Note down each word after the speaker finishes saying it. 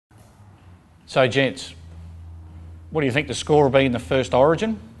So, gents, what do you think the score will be in the first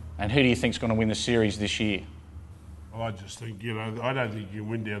Origin, and who do you think's going to win the series this year? Well, I just think, I don't think you can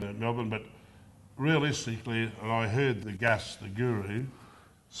win down at Melbourne, but realistically, and I heard the guru,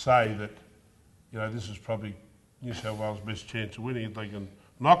 say that, this is probably New South Wales' best chance of winning. If they can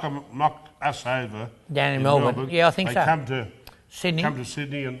knock us over down in Melbourne. Yeah, I think so. Come to Sydney. Come to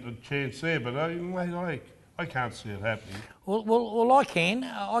Sydney and a chance there, but I can't see it happening. Well, I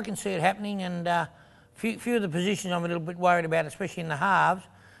can see it happening, and few of the positions I'm a little bit worried about, especially in the halves.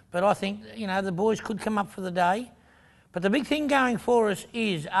 But I think the boys could come up for the day. But the big thing going for us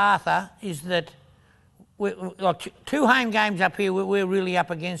is Arthur is that like 2 home games up here, we're really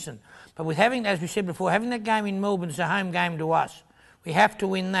up against them. But with having, as we said before, having that game in Melbourne is a home game to us. We have to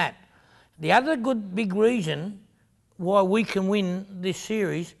win that. The other big reason why we can win this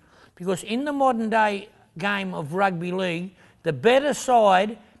series, because in the modern day game of rugby league, the better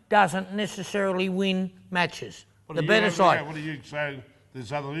side doesn't necessarily win matches. The better side. What are you saying?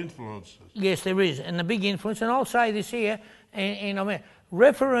 There's other influences. Yes, there is, and the big influence. And I'll say this here, and I mean,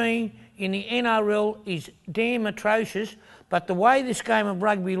 refereeing in the NRL is damn atrocious. But the way this game of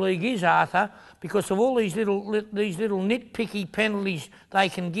rugby league is, Arthur, because of all these little nitpicky penalties they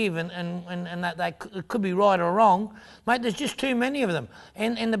can give, and that it could be right or wrong, mate. There's just too many of them,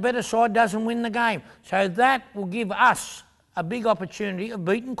 and the better side doesn't win the game. So that will give us a big opportunity of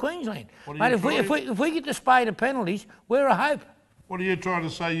beating Queensland. Mate, if we get the spade of penalties, we're a hope. What are you trying to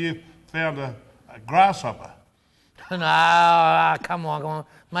say? You found a grasshopper? No, come on.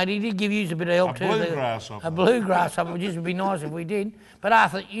 Mate, he did give you a bit of help too. A blue grasshopper. A blue grasshopper, which would be nice if we did. But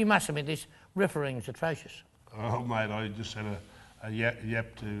Arthur, you must admit this, refereeing is atrocious. Oh, mate, I just had a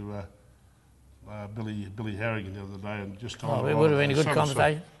yap to Billy Harrigan the other day and just told him... it would have been a good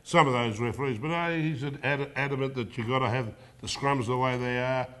conversation. Some of those referees, but he's adamant that you've got to have the scrums the way they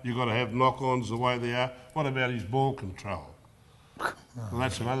are, you've got to have knock-ons the way they are. What about his ball control? Well,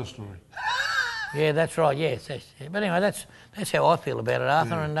 that's another story. Yeah, that's right. Yes, but anyway, that's how I feel about it,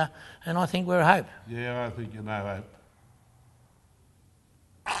 Arthur, yeah. And I think we're a hope. Yeah, I think you're no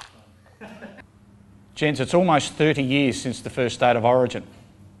hope. Gents, it's almost 30 years since the first State of Origin.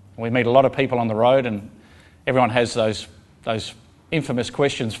 We meet a lot of people on the road, and everyone has those infamous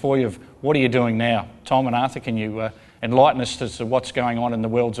questions for you of what are you doing now? Tom and Arthur, can you enlighten us as to what's going on in the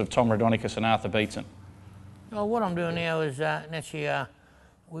worlds of Tom Raudonikis and Arthur Beetson? Well, what I'm doing now is actually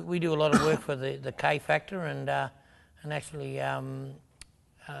we do a lot of work for the K Factor, and actually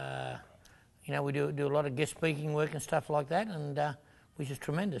we do a lot of guest speaking work and stuff like that, and which is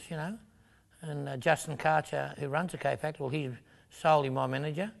tremendous, And Justin Karcher, who runs the K Factor, well, he's solely my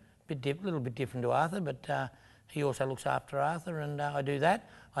manager, little bit different to Arthur, but he also looks after Arthur, and I do that.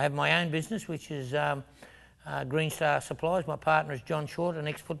 I have my own business, which is Green Star Supplies. My partner is John Short, an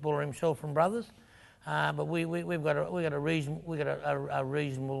ex-footballer himself from Brothers. But we've got a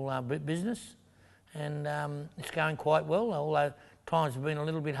reasonable business, and it's going quite well. Although times have been a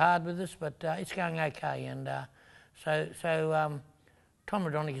little bit hard with us, but it's going okay. And so Tom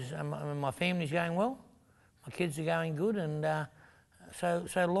Raudonikis, my family's going well, my kids are going good, and so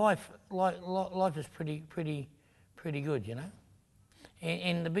life is pretty good,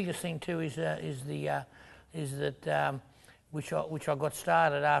 And the biggest thing too is that. Which I got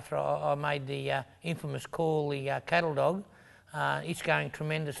started after I made the infamous call, the cattle dog. It's going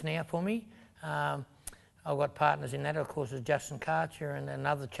tremendous now for me. I've got partners in that, of course, is Justin Karcher and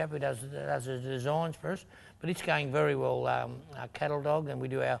another chap who does the designs for us. But it's going very well, our cattle dog, and we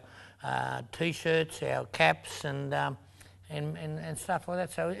do our T-shirts, our caps, and stuff like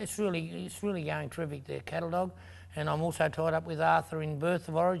that. So it's really going terrific, the cattle dog. And I'm also tied up with Arthur in Birth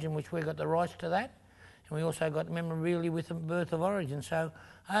of Origin, which we've got the rights to that. And we also got memorabilia with the Birth of Origin. So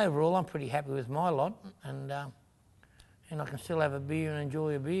overall, I'm pretty happy with my lot, and I can still have a beer and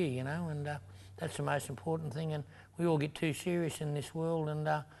enjoy a beer, and that's the most important thing. And we all get too serious in this world, and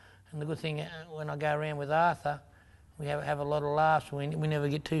the good thing when I go around with Arthur, we have a lot of laughs. We never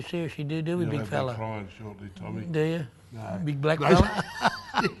get too serious. You do we, big fella? You'll crying shortly, Tommy. Do you? No. Big black fella?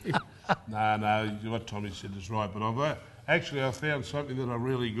 No, what Tommy said is right, but I found something that I'm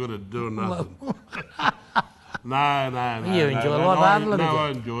really good at doing nothing. No. You enjoy life, Arthur? No, I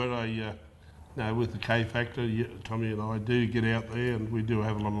enjoy it. With the K Factor, Tommy and I do get out there, and we do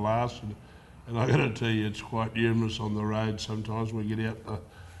have a lot of laughs. And I got to tell you, it's quite humorous on the road sometimes. We get out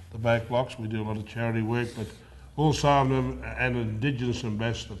the back blocks. We do a lot of charity work, but also I'm an Indigenous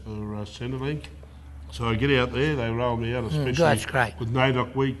ambassador for Centrelink. So I get out there, they roll me out, especially with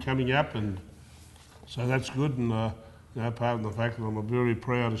NAIDOC week coming up, and so that's good. And apart from the fact that I'm a very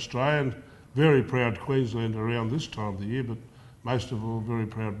proud Australian, very proud Queenslander around this time of the year, but most of all, very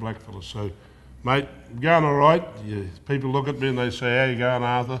proud blackfella. So Mate, going all right. People look at me and they say, how you going,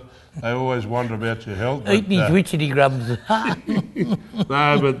 Arthur? They always wonder about your health. Eating his witchetty grubs.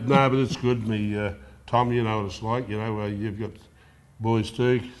 No, but it's good. Tom, you know what it's like. You've got boys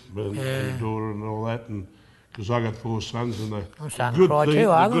too, and your daughter and all that, and because I got 4 sons, and I'm starting to cry too,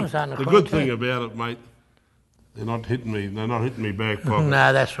 Arthur. the good thing about it, mate, they're not hitting me. They're not hitting me back pocket.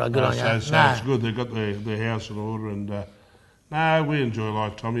 No, that's right. Good on you. So it's good. They've got their house in order, and no, we enjoy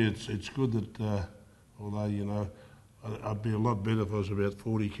life, Tommy. It's good that although I'd be a lot better if I was about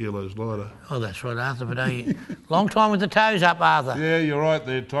 40 kilos lighter. Oh, that's right, Arthur. But long time with the toes up, Arthur. Yeah, you're right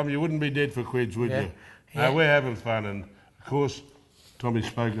there, Tom. You wouldn't be dead for quids, would you? Yeah. No, we're having fun, and of course, Tommy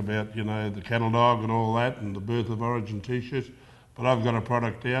spoke about the cattle dog and all that, and the Birth of Origin T-shirts. But I've got a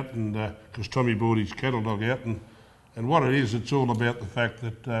product out, and because Tommy bought his cattle dog out, and what it is, it's all about the fact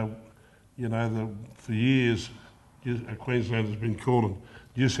that for years, Queensland has been calling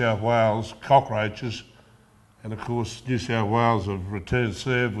New South Wales cockroaches, and of course New South Wales have returned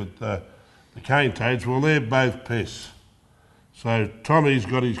serve with the cane toads. Well, they're both pests. So Tommy's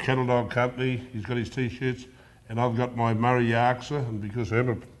got his cattle dog company, he's got his T-shirts, and I've got my Murray Yarksa, and because I'm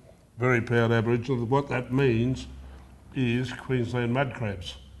a very proud Aboriginal, what that means is Queensland mud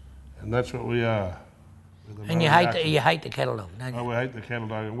crabs, and that's what we are. And you hate the cattle dog, don't you? Oh, we hate the cattle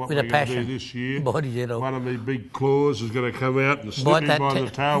dog. And what With we're a going to do passion. this year, Body's head off. one of me big claws is going to come out and snip Bite him that by the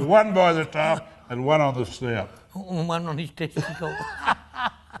tail, one by the tail and one on the snout. One on his testicle.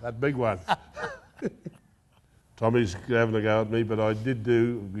 That big one. Tommy's having a go at me, but I did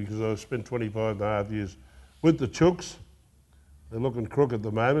do, because I spent 25 and a half years with the Chooks. They're looking crook at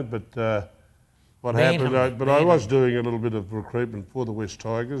the moment, but what happened, I was doing a little bit of recruitment for the West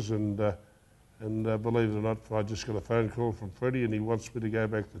Tigers, and believe it or not, I just got a phone call from Freddie, and he wants me to go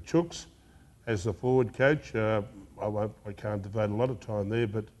back to Chooks as the forward coach. I can't devote a lot of time there,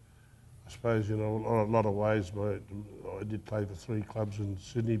 but I suppose, a lot of ways. I did play for 3 clubs in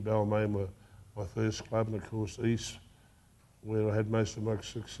Sydney. Balmain were my first club, and of course East, where I had most of my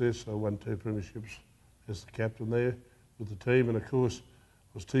success. I won 2 premierships as the captain there with the team, and of course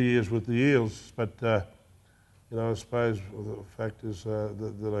I was 2 years with the Eels, but I suppose the fact is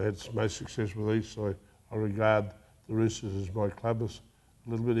that I had most success with East, so I regard the Roosters as my club a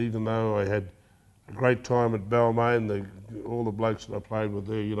little bit, even though I had a great time at Balmain. All the blokes that I played with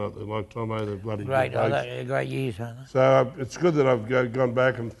there, they're like Tomo, they're bloody Great, good blokes. great years, aren't they? So it's good that I've gone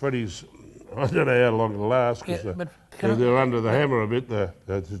back, and Freddie's, I don't know how long it'll last, because they're under the hammer a bit, the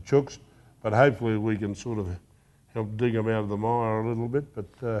Chooks, but hopefully we can sort of help dig them out of the mire a little bit, but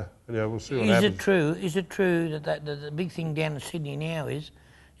we'll see what happens. Is it true that the big thing down in Sydney now is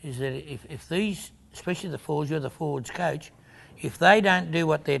that if these, especially the forwards, you're the forwards coach, if they don't do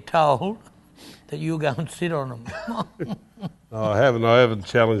what they're told, that you'll go and sit on them? I haven't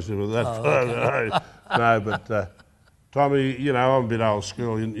challenged him with that. No, but Tommy, I'm a bit old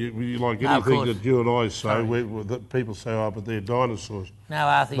school. You like anything that you and I say, that people say, but they're dinosaurs. No,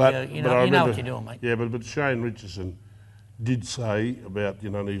 Arthur, you know what you're doing, mate. Yeah, but Shane Richardson did say about, he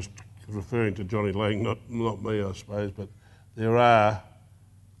was referring to Johnny Lang, not me, I suppose, but there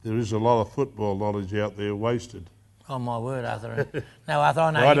is a lot of football knowledge out there wasted. Oh, my word, Arthur. No, Arthur,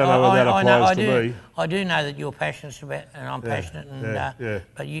 I know. I don't know whether that applies to me. I do know that you're passionate about, and I'm passionate,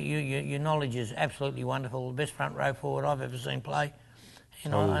 but your knowledge is absolutely wonderful. The best front row forward I've ever seen play.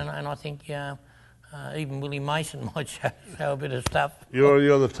 And I think even Willie Mason might show a bit of stuff.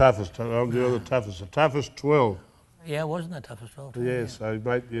 You're the toughest. You're the toughest. The toughest 12. Yeah, I wasn't the toughest 12. Yeah, so,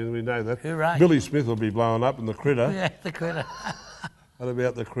 mate, we know that. Hooray. Billy Smith will be blowing up in the critter. Yeah, the critter. What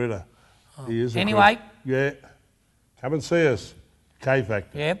about the critter? Oh. He is anyway. Yeah. Come and see us. K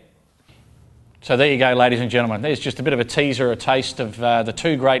Factor. Yep. So there you go, ladies and gentlemen. There's just a bit of a teaser, a taste of the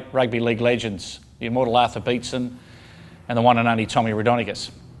 2 great rugby league legends, the immortal Arthur Beetson and the one and only Tommy Raudonikis.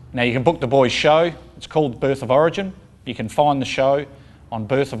 Now, you can book the boys' show. It's called Birth of Origin. You can find the show on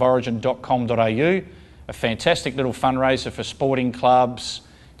birthoforigin.com.au, a fantastic little fundraiser for sporting clubs,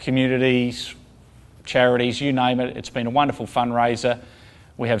 communities, charities, you name it. It's been a wonderful fundraiser.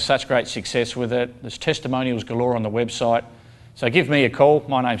 We have such great success with it. There's testimonials galore on the website. So give me a call.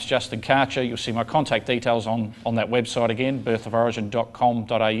 My name's Justin Karcher. You'll see my contact details on that website again,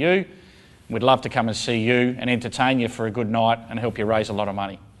 birthoforigin.com.au. We'd love to come and see you and entertain you for a good night and help you raise a lot of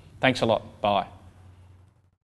money. Thanks a lot. Bye.